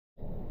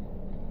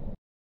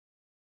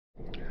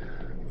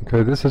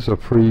Okay, this is a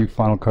free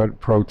Final Cut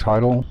Pro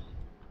title.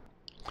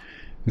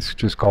 It's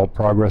just called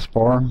Progress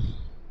Bar.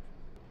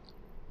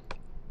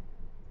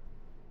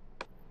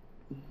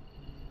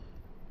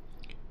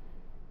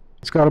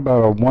 It's got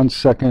about a 1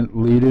 second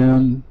lead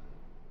in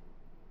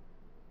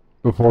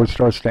before it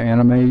starts to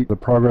animate the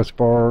progress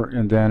bar,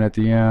 and then at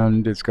the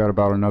end it's got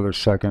about another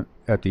second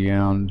at the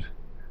end.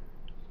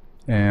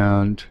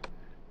 And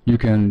you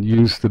can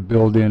use the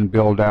build in,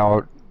 build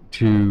out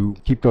to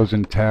keep those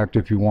intact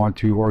if you want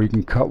to, or you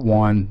can cut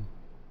one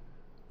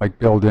like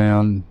build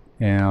in,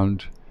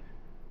 and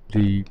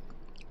the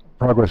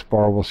progress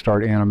bar will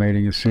start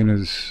animating as soon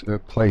as the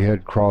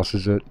playhead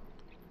crosses it.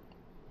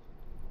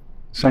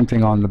 Same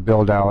thing on the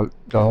build out.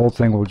 The whole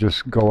thing will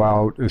just go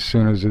out as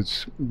soon as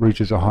it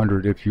reaches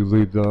 100 if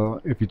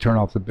you turn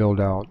off the build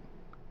out.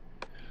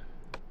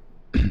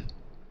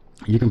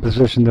 You can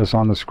position this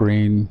on the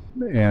screen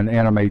and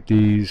animate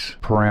these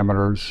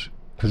parameters: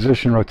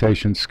 position,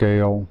 rotation,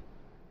 scale.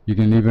 You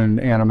can even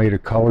animate a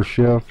color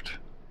shift.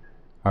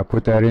 I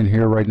put that in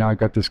here right now. I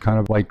got this kind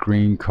of light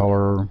green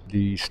color.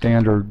 The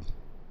standard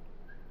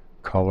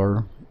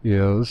color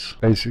is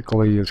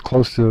basically as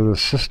close to the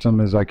system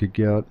as I could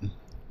get.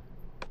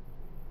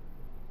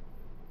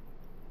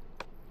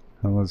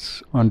 Now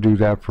let's undo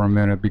that for a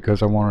minute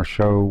because I want to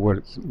show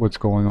what's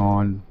going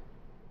on.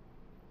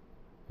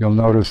 You'll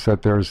notice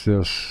that there's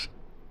this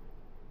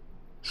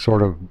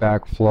sort of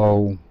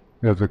backflow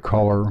of the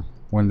color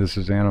when this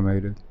is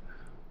animated,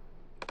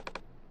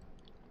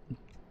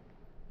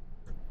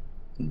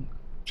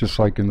 just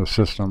like in the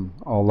system,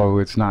 although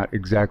it's not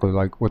exactly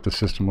like what the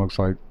system looks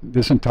like.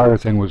 This entire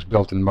thing was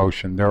built in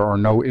motion. There are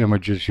no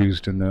images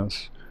used in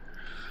this.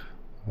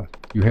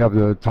 You have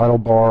the title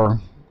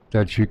bar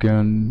that you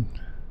can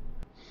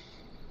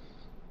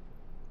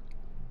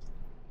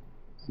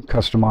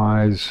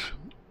customize.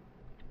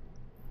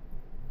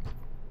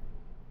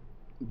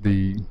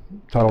 The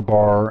title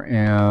bar,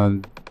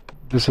 and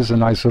this is a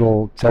nice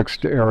little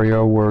text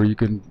area where you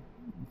can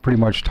pretty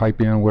much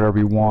type in whatever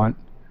you want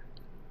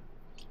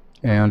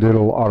and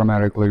it'll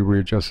automatically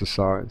readjust the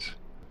size.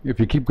 If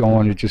you keep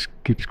going, it just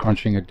keeps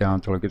crunching it down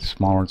until it gets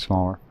smaller and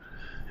smaller.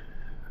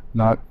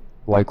 Not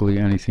likely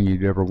anything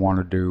you'd ever want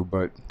to do,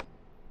 but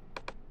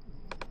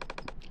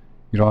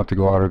you don't have to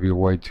go out of your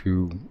way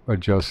to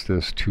adjust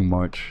this too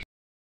much.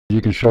 You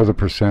can show the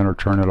percent or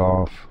turn it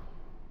off.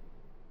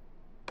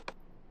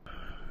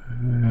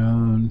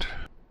 And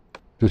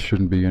this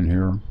shouldn't be in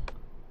here.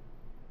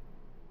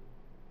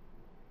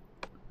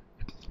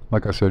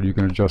 Like I said, you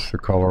can adjust the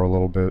color a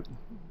little bit.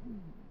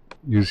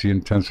 Use the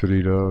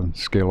intensity to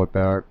scale it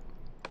back.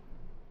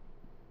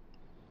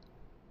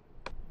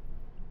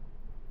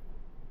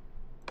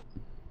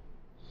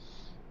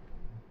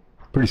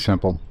 Pretty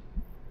simple.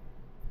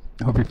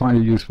 I hope you find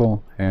it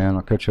useful, and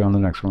I'll catch you on the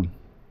next one.